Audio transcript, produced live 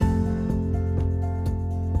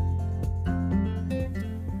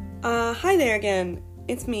Hi there again.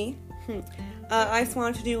 It's me. I just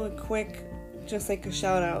wanted to do a quick, just like a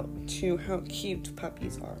shout out to how cute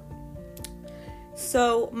puppies are.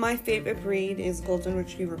 So, my favorite breed is Golden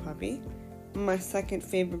Retriever puppy. My second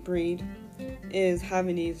favorite breed is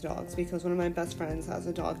Havanese dogs because one of my best friends has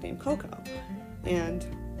a dog named Coco. And,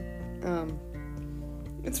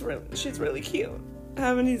 she's really cute.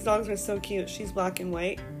 Havanese dogs are so cute. She's black and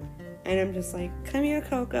white. And I'm just like, come here,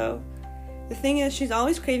 Coco. The thing is, she's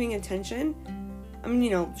always craving attention. I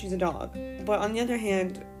mean, she's a dog. But on the other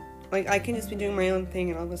hand, like, I can just be doing my own thing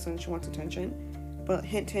and all of a sudden she wants attention. But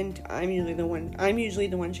hint, hint, I'm usually the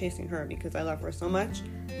one chasing her because I love her so much.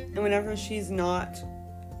 And whenever she doesn't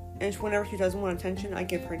want attention, I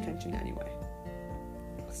give her attention anyway.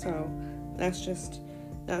 So, that's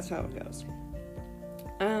how it goes.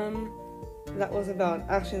 That's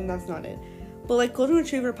not it. But, like, Golden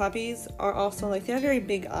Retriever puppies are also, like, they have very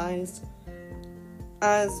big eyes.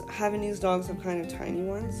 As Havanese dogs have kind of tiny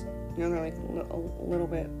ones. They're, like, a little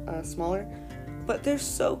bit smaller. But they're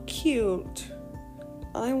so cute.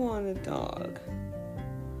 I want a dog.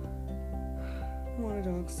 I want a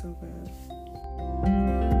dog so bad.